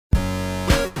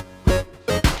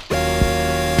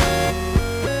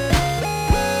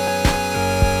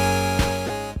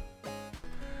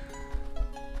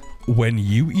when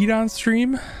you eat on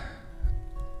stream,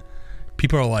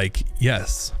 people are like,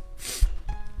 yes,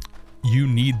 you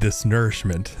need this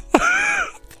nourishment.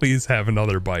 Please have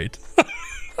another bite.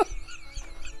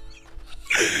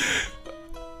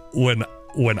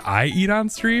 When I eat on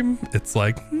stream, it's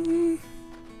like,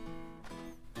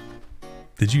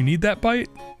 did you need that bite?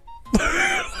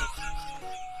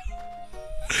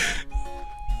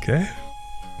 Okay.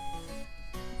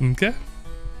 Okay.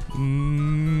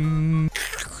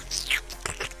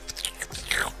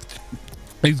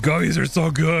 These gummies are so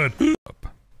good. You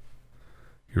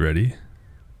ready?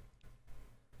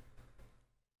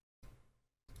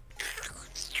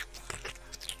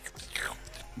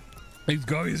 These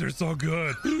gummies are so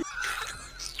good.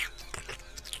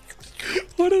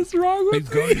 What is wrong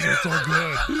with me? These gummies are so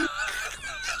good.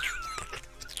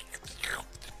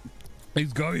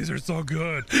 These gummies are so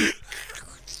good.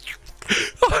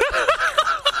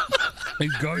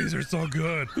 These gummies are so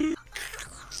good.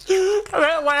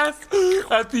 That last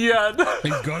at the end.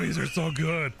 These gummies are so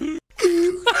good.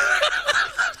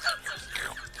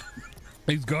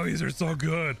 These gummies are so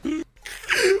good.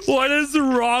 What is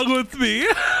wrong with me?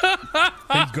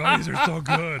 These gummies are so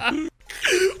good.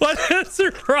 What is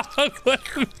wrong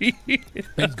with me?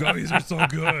 These gummies are so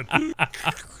good.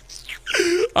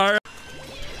 All right.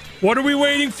 What are we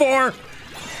waiting for?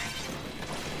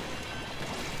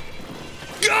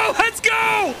 Go! Let's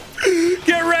go!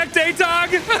 Get wrecked,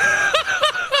 ATOG!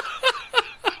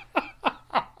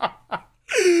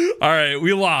 All right,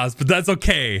 we lost, but that's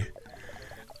okay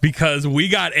because we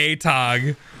got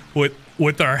ATOG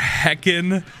with our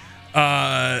heckin'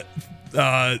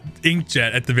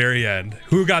 inkjet at the very end.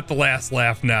 Who got the last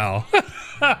laugh now?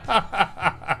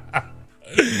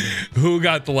 Who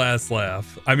got the last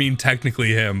laugh? I mean,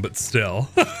 technically him, but still.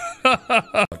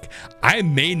 Look, I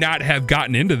may not have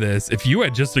gotten into this if you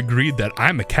had just agreed that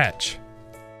I'm a catch.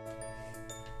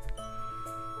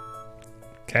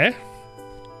 Okay.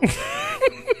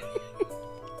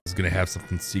 It's gonna have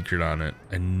something secret on it.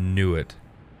 I knew it.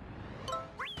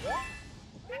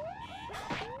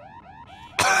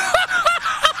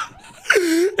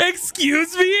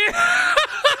 Excuse me?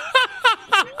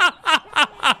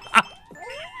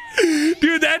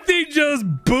 Dude, that thing just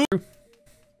boom.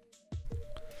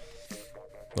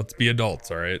 Let's be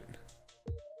adults, all right?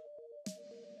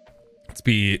 Let's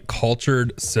be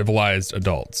cultured, civilized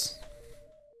adults.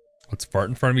 Let's fart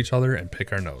in front of each other and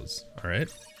pick our nose, all right?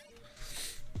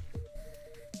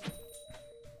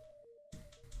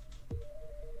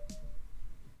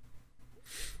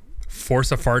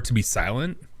 Force a fart to be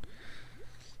silent?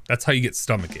 That's how you get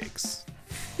stomach aches.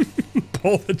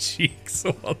 Pull the cheeks.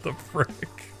 What the frick?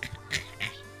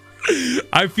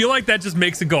 I feel like that just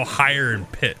makes it go higher in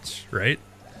pitch, right?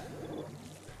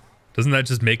 Doesn't that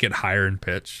just make it higher in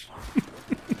pitch?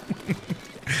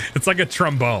 It's like a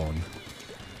trombone.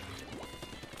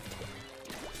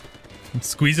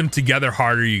 Squeeze them together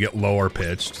harder, you get lower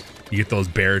pitched. You get those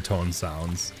baritone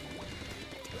sounds.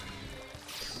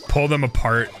 Pull them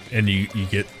apart and you're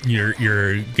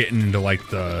getting into like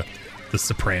the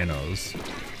sopranos.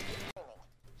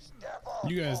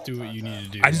 You guys do what you need to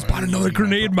do. I just bought another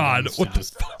grenade mod. What the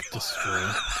fuck? Destroy.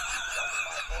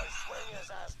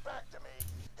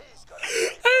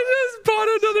 I just bought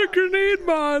another grenade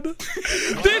mod.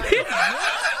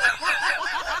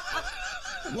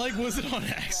 Like, was it on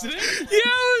accident? Yeah,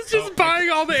 I was just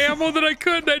buying all the ammo that I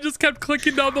could, and I just kept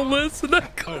clicking down the list. And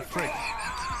Oh, frick.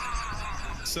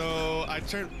 So I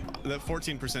turned that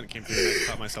 14% came through and I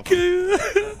caught myself. They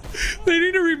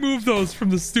need to remove those from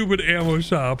the stupid ammo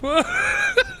shop.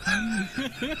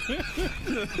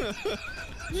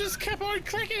 Just kept on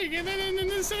clicking and then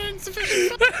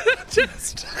insufficient.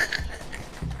 Just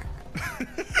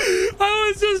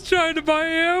I was just trying to buy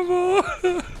ammo.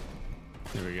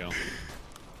 There we go.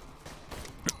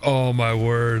 Oh my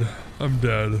word. I'm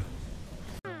dead.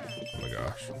 Oh my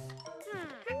gosh.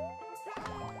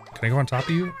 Can I go on top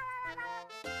of you?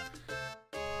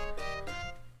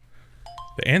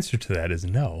 The answer to that is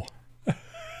no.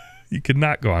 You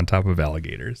cannot go on top of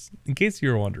alligators, in case you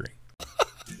were wondering.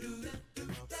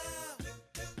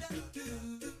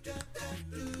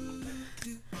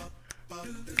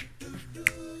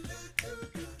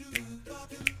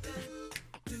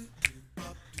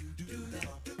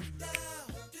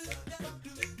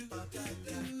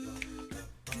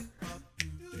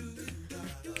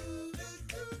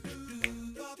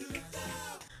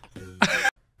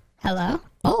 Hello?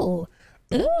 Oh.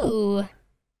 Ooh.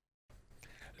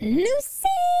 Lucy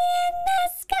in the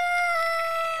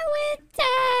sky with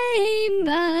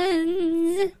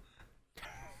diamonds.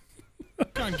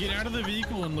 Come on, get out of the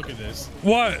vehicle and look at this.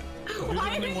 What?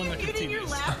 Why only are one you that can see muting your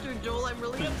this. laughter, Joel? I'm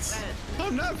really upset.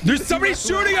 I'm not. There's somebody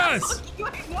shooting us. You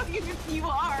are.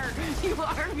 You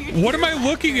are muting. What am I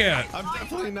looking at? I'm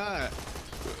definitely not.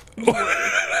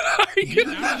 Are you? Get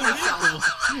out of the vehicle.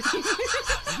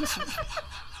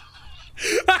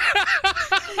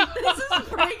 This is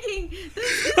breaking. This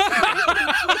is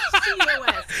breaking Twitch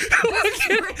TOS.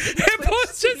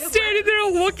 Hippo's just standing there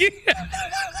looking at.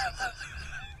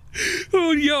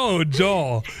 Oh, yo,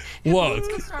 Joel. Look.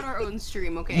 We'll start our own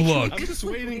stream, okay? Look. I'm just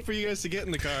waiting for you guys to get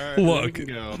in the car. Look. And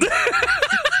then we can go.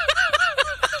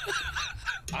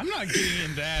 I'm not getting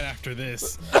in that after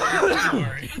this. Don't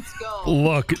worry. Let's go.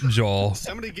 Look, Joel.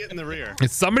 Somebody get in the rear.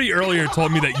 Somebody earlier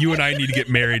told me that you and I need to get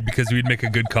married because we'd make a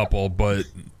good couple, but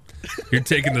you're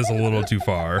taking this a little too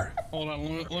far. Hold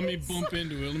on, let me bump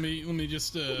into it. Let me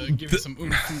just give it some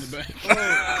oomph from the back.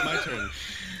 Oh, my turn.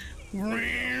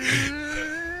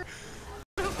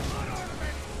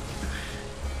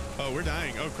 Oh, we're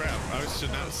dying. Oh crap! I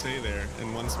should not stay there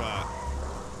in one spot.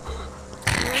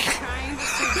 We're trying to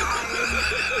survive.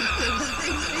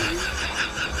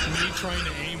 Me trying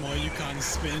to aim while Yukon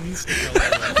spins.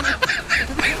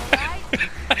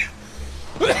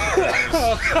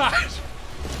 Oh gosh,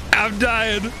 I'm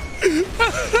dying.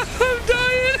 I'm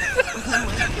dying.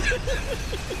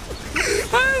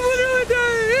 I'm literally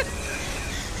dying.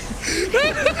 What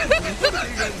are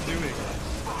you guys doing?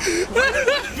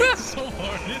 It's so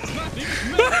hard. It's not even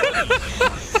funny.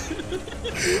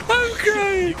 I'm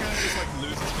crying. You kind of just like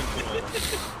loses control.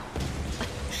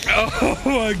 Oh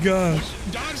my gosh.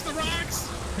 Dodge the rocks.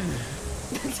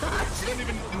 We're not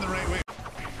even in the right way.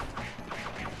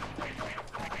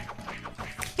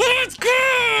 Let's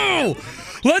go!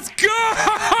 Let's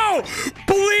go!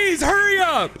 Please hurry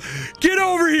up! Get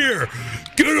over here!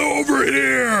 Get over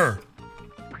here!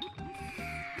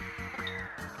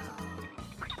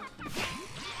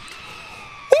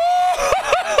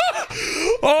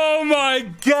 Oh my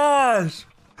gosh!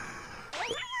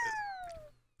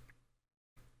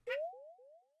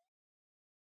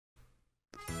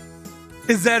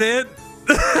 Is that it?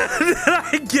 Did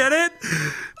I get it?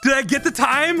 Did I get the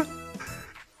time?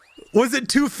 Was it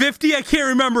 250? I can't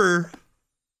remember.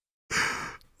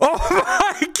 Oh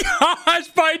my gosh,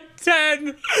 by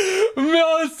 10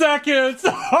 milliseconds.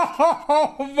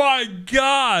 Oh my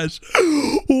gosh.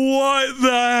 What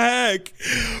the heck?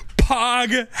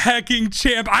 Pog hecking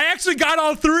champ. I actually got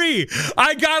all three.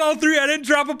 I got all three. I didn't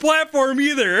drop a platform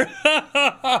either.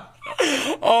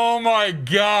 Oh my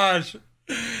gosh.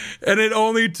 And it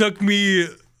only took me...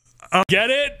 get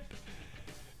it?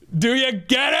 Do you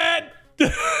get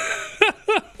it?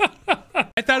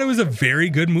 I thought it was a very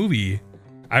good movie.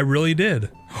 I really did.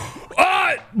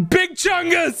 Oh, Big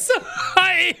Chungus!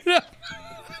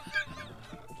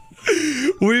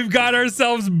 We've got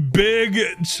ourselves Big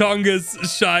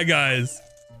Chungus Shy Guys.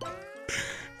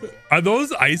 Are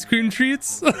those ice cream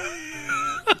treats?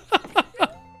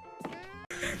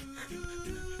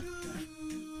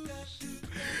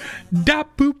 Da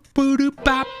boop boo doo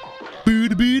bop. Boo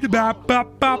doo boo doo bop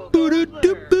bop bop boo doo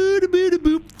doo boo doo boo doo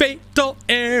boop. Fatal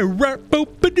error.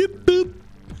 Boop boo doo boop.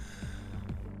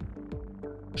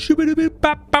 Shoo-ba-doo boop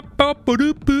bop bop bop boo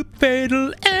doo boop.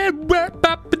 Fatal error.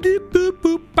 Bop boo doo boop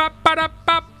boop bop ba da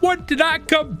bop. What did I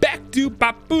come back to?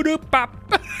 Bop boo doo bop.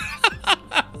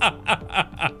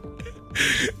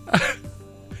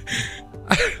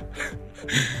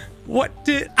 What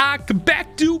did I come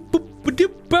back to? Boop ba doo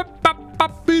bop bop.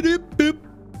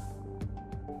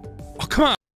 Oh, come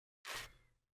on.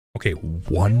 Okay,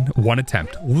 one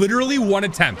attempt. Literally one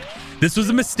attempt. This was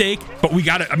a mistake, but we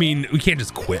gotta, I mean, we can't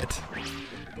just quit.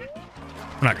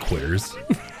 We're not quitters.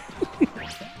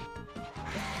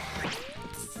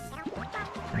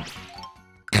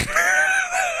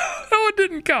 That one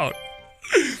didn't count.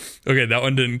 Okay, that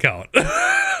one didn't count.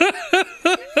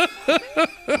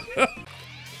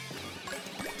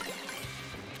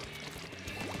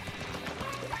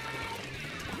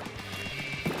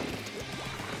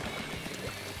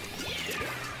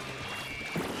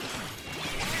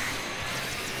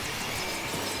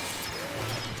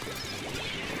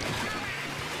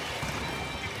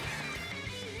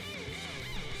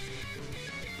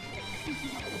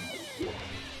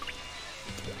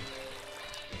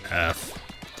 F.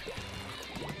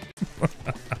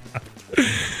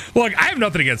 Look, I have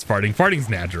nothing against farting. Farting's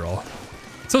natural.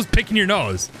 So is picking your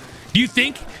nose. Do you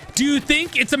think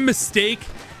it's a mistake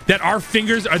that our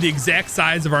fingers are the exact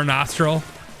size of our nostril?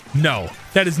 No,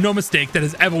 that is no mistake. That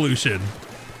is evolution.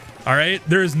 All right.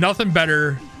 There is nothing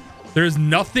better. There is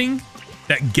nothing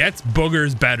that gets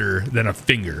boogers better than a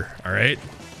finger. All right.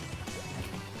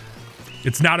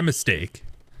 It's not a mistake.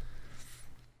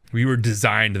 We were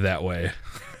designed that way.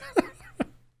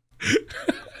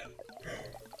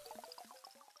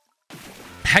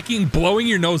 Hecking blowing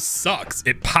your nose sucks.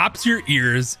 It pops your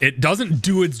ears. It doesn't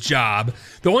do its job.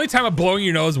 The only time a blowing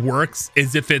your nose works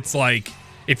is if it's like,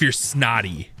 if you're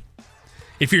snotty.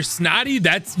 If you're snotty,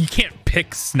 that's, you can't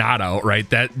pick snot out, right?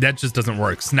 That just doesn't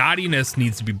work. Snottiness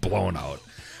needs to be blown out.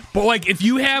 But like if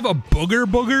you have a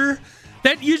booger,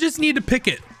 that you just need to pick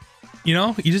it. You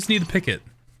know, you just need to pick it.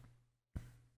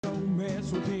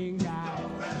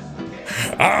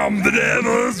 I'm the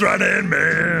devil's right-hand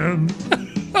man.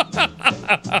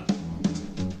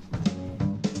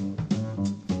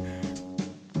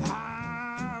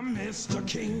 I'm Mr.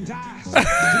 King Dice.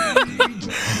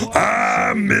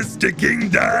 I'm Mr. King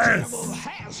Dice. Devil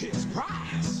has his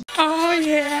prize. Oh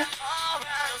yeah.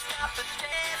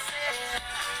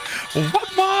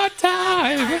 One more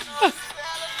time.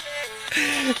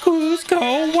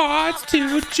 Cusco wants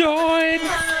to join.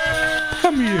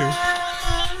 Come here.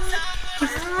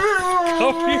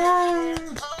 Come here.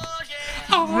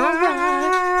 All right.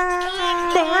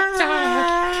 More time.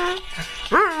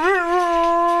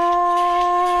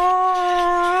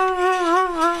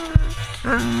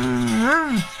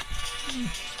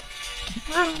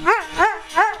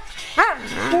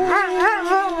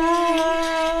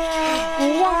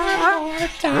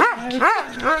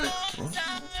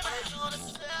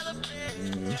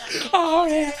 Oh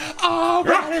yeah, all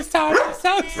right, it's time to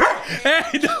celebrate.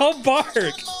 Hey, don't bark.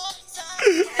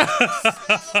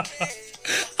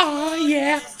 Oh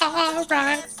yeah, all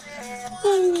right.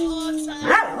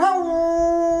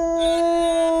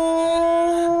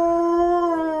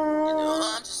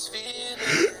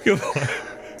 Come on.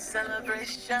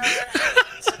 Celebration.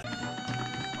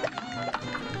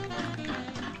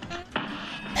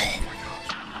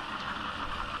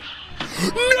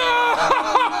 No!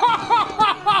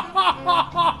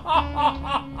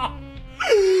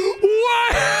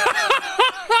 What?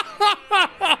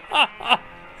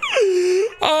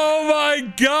 Oh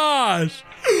my gosh!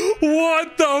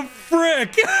 What the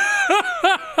frick?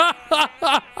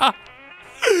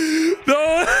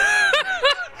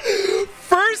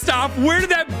 First off, where did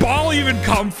that ball even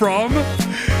come from?